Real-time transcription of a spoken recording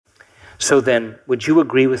So then, would you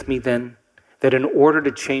agree with me then that in order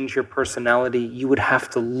to change your personality, you would have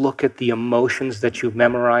to look at the emotions that you've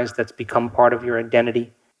memorized that's become part of your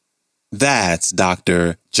identity? That's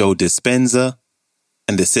Dr. Joe Dispenza,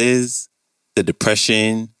 and this is the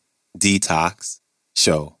Depression Detox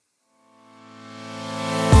Show.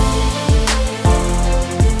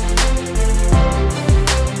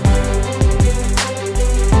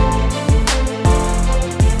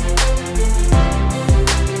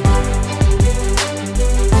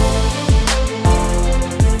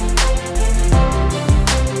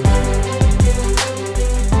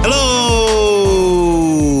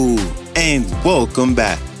 Welcome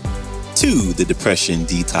back to the Depression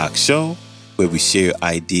Detox Show, where we share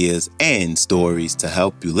ideas and stories to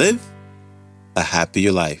help you live a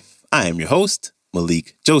happier life. I am your host,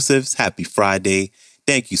 Malik Josephs. Happy Friday.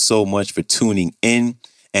 Thank you so much for tuning in.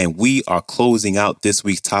 And we are closing out this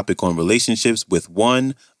week's topic on relationships with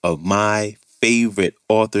one of my favorite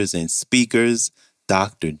authors and speakers,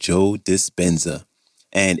 Dr. Joe Dispenza.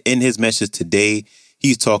 And in his message today,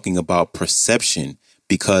 he's talking about perception,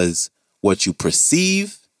 because what you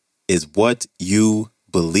perceive is what you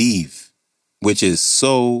believe, which is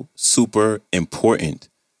so super important,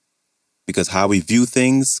 because how we view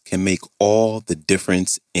things can make all the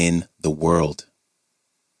difference in the world.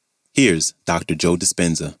 Here's Dr. Joe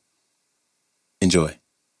Dispenza. Enjoy.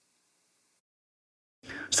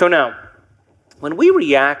 So now, when we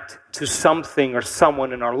react to something or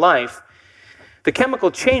someone in our life, the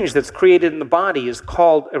chemical change that's created in the body is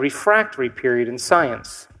called a refractory period in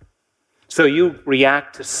science. So you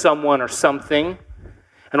react to someone or something,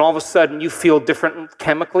 and all of a sudden you feel different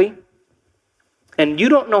chemically, and you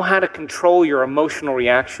don't know how to control your emotional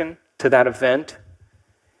reaction to that event,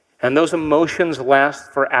 and those emotions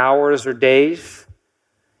last for hours or days.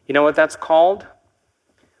 You know what that's called?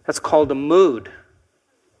 That's called a mood.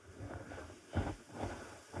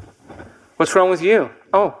 What's wrong with you?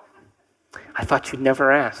 Oh, I thought you'd never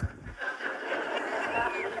ask.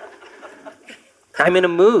 I'm in a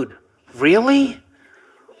mood. Really?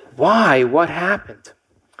 Why? What happened?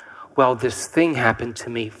 Well, this thing happened to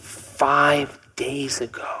me 5 days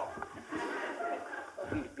ago.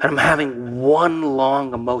 And I'm having one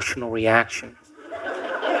long emotional reaction.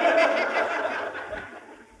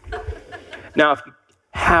 Now, if you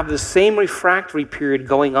have the same refractory period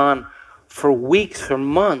going on for weeks or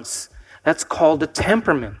months, that's called a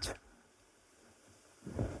temperament.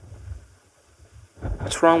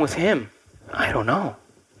 What's wrong with him? I don't know.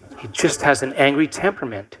 He just has an angry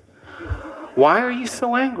temperament. Why are you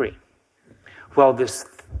so angry? Well, this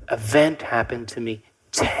event happened to me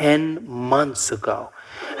 10 months ago,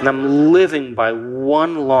 and I'm living by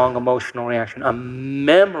one long emotional reaction. I'm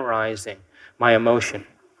memorizing my emotion.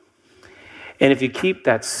 And if you keep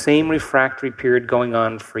that same refractory period going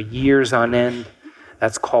on for years on end,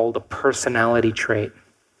 that's called a personality trait.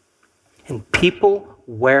 And people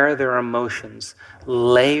wear their emotions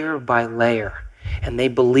layer by layer, and they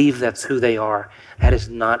believe that's who they are. That is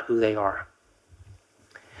not who they are.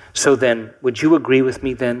 So then, would you agree with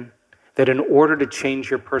me then that in order to change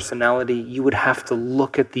your personality, you would have to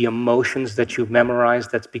look at the emotions that you've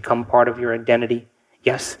memorized that's become part of your identity?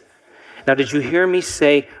 Yes? Now, did you hear me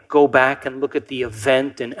say, go back and look at the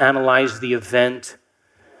event and analyze the event?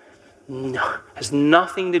 No, it has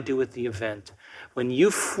nothing to do with the event. When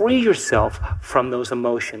you free yourself from those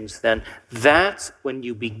emotions, then that's when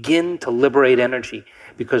you begin to liberate energy,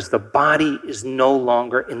 because the body is no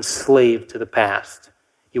longer enslaved to the past.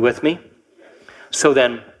 You with me? So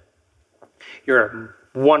then, you're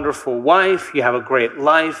a wonderful wife, you have a great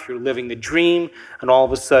life, you're living the dream, and all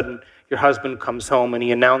of a sudden, your husband comes home and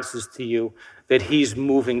he announces to you that he's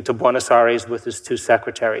moving to Buenos Aires with his 2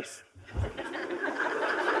 secretaries.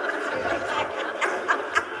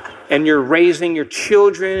 And you're raising your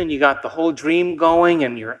children, and you got the whole dream going,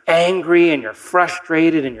 and you're angry, and you're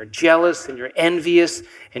frustrated, and you're jealous, and you're envious,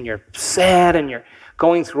 and you're sad, and you're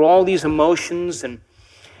going through all these emotions, and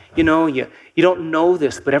you know, you don't know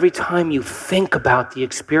this, but every time you think about the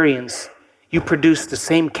experience, you produce the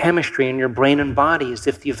same chemistry in your brain and body as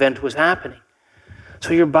if the event was happening.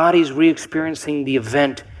 So your body's re-experiencing the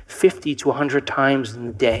event 50 to 100 times in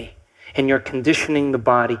the day, and you're conditioning the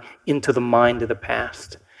body into the mind of the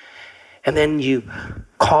past. And then you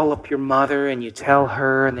call up your mother and you tell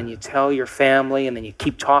her, and then you tell your family, and then you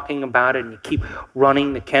keep talking about it, and you keep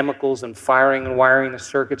running the chemicals and firing and wiring the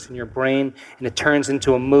circuits in your brain, and it turns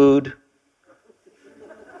into a mood,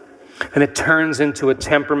 and it turns into a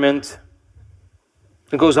temperament.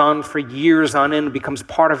 It goes on for years on end. It becomes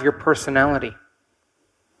part of your personality.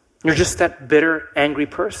 You're just that bitter, angry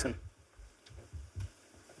person.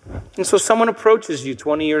 And so someone approaches you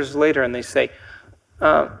 20 years later and they say,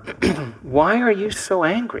 why are you so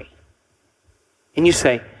angry? And you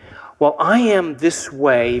say, well, I am this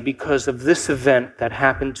way because of this event that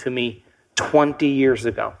happened to me 20 years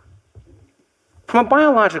ago. From a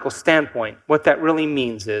biological standpoint, what that really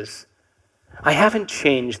means is, I haven't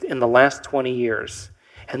changed in the last 20 years,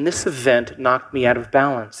 and this event knocked me out of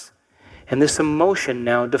balance. And this emotion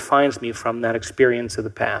now defines me from that experience of the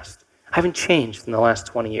past. I haven't changed in the last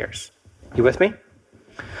 20 years. You with me?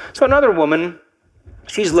 So another woman,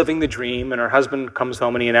 she's living the dream, and her husband comes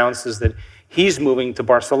home and he announces that he's moving to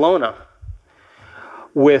Barcelona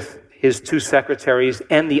with his 2 secretaries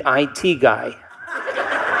and the IT guy.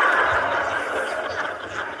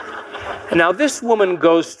 And now this woman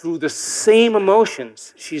goes through the same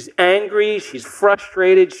emotions. She's angry, she's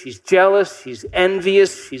frustrated, she's jealous, she's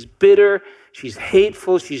envious, she's bitter, she's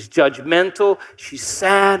hateful, she's judgmental, she's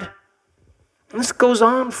sad. And this goes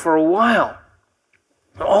on for a while.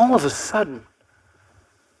 And all of a sudden,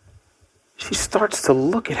 she starts to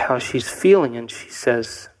look at how she's feeling and she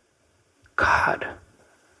says, God,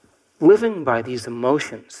 living by these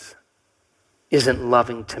emotions isn't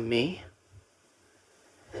loving to me.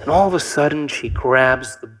 And all of a sudden, she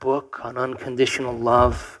grabs the book on unconditional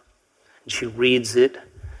love, and she reads it,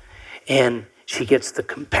 and she gets the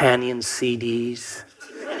companion CDs.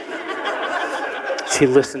 She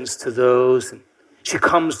listens to those, and she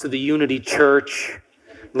comes to the Unity Church,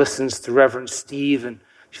 listens to Reverend Steve, and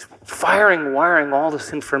she's wiring all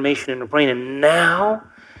this information in her brain, and now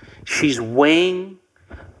she's weighing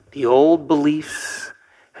the old beliefs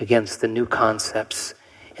against the new concepts,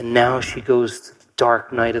 and now she goes to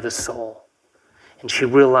dark night of the soul. And she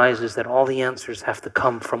realizes that all the answers have to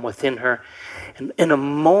come from within her. And in a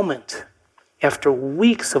moment, after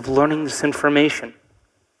weeks of learning this information,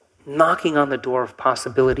 knocking on the door of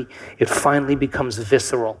possibility, it finally becomes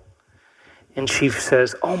visceral. And she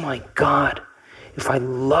says, oh my God, if I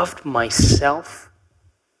loved myself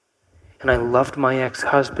and I loved my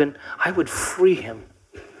ex-husband, I would free him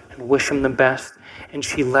and wish him the best. And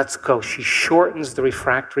she lets go. She shortens the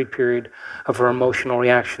refractory period of her emotional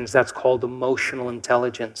reactions. That's called emotional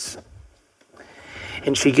intelligence.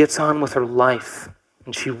 And she gets on with her life.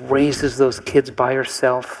 And she raises those kids by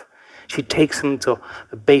herself. She takes them to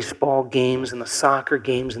the baseball games and the soccer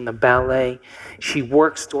games and the ballet. She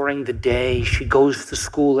works during the day. She goes to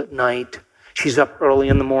school at night. She's up early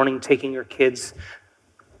in the morning taking her kids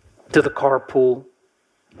to the carpool.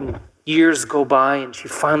 And years go by and she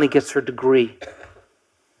finally gets her degree.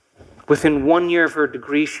 Within 1 year of her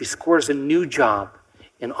degree, she scores a new job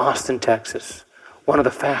in Austin, Texas, one of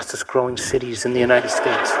the fastest growing cities in the United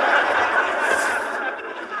States.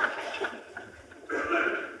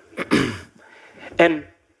 And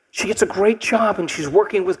she gets a great job and she's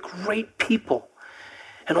working with great people.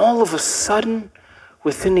 And all of a sudden,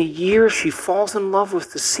 within a year, she falls in love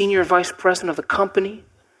with the senior vice president of the company.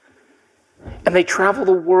 And they travel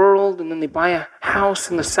the world, and then they buy a house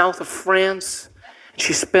in the south of France.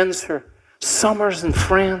 She spends her summers in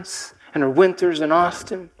France and her winters in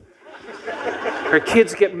Austin. Her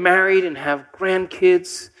kids get married and have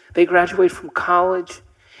grandkids. They graduate from college.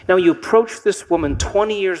 Now you approach this woman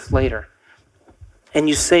 20 years later and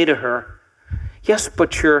you say to her, yes,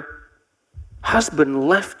 but your husband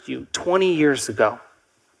left you 20 years ago.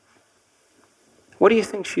 What do you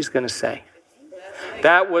think she's going to say?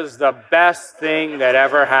 That was the best thing that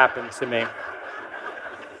ever happened to me.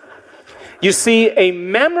 You see, a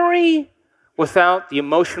memory without the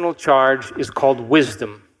emotional charge is called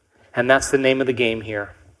wisdom, and that's the name of the game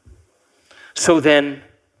here. So then,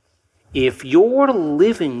 if you're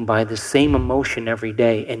living by the same emotion every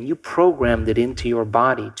day and you programmed it into your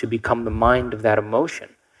body to become the mind of that emotion,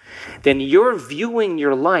 then you're viewing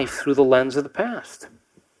your life through the lens of the past.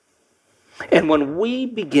 And when we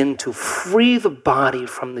begin to free the body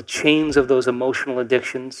from the chains of those emotional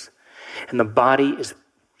addictions, and the body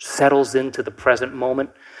settles into the present moment,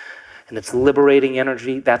 and it's liberating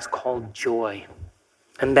energy, that's called joy.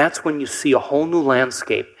 And that's when you see a whole new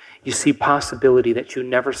landscape. You see possibility that you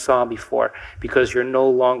never saw before because you're no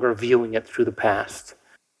longer viewing it through the past.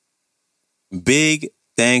 Big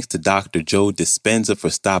thanks to Dr. Joe Dispenza for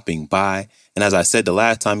stopping by. And as I said the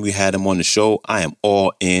last time we had him on the show, I am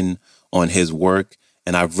all in on his work.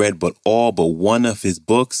 And I've read all but one of his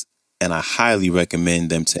books, and I highly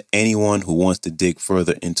recommend them to anyone who wants to dig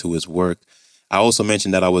further into his work. I also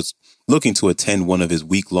mentioned that I was looking to attend one of his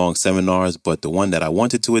week-long seminars, but the one that I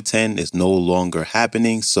wanted to attend is no longer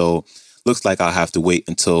happening. So looks like I'll have to wait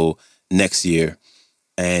until next year.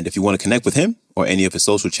 And if you want to connect with him or any of his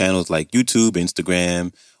social channels like YouTube,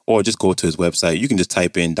 Instagram, or just go to his website. You can just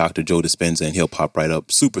type in Dr. Joe Dispenza and he'll pop right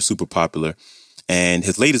up. Super, super popular. And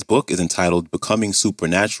his latest book is entitled Becoming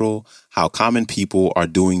Supernatural: How Common People Are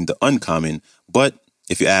Doing the Uncommon. But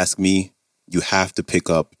if you ask me, you have to pick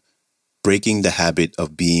up Breaking the Habit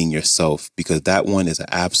of Being Yourself, because that one is an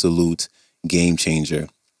absolute game changer.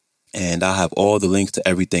 And I'll have all the links to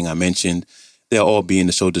everything I mentioned. They'll all be in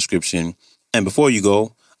the show description. And before you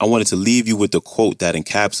go, I wanted to leave you with the quote that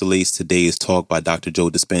encapsulates today's talk by Dr. Joe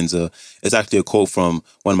Dispenza. It's actually a quote from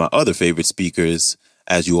one of my other favorite speakers,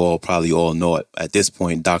 as you all probably all know it at this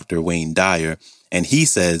point, Dr. Wayne Dyer. And he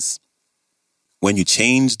says, when you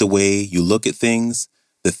change the way you look at things,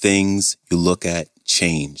 the things you look at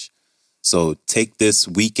change. So take this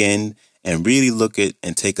weekend and really look at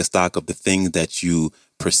and take a stock of the things that you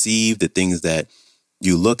perceive, the things that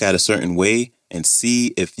you look at a certain way, and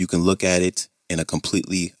see if you can look at it in a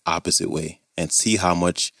completely opposite way and see how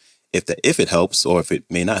much, if it helps or if it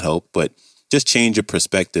may not help, but just change your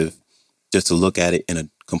perspective just to look at it in a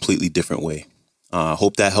completely different way.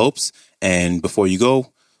 Hope that helps. And before you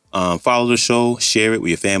go, follow the show, share it with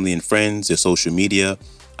your family and friends, your social media.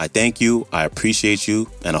 I thank you. I appreciate you.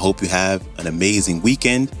 And I hope you have an amazing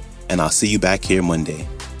weekend. And I'll see you back here Monday.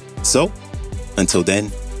 So until then,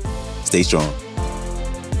 stay strong.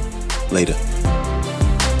 Later.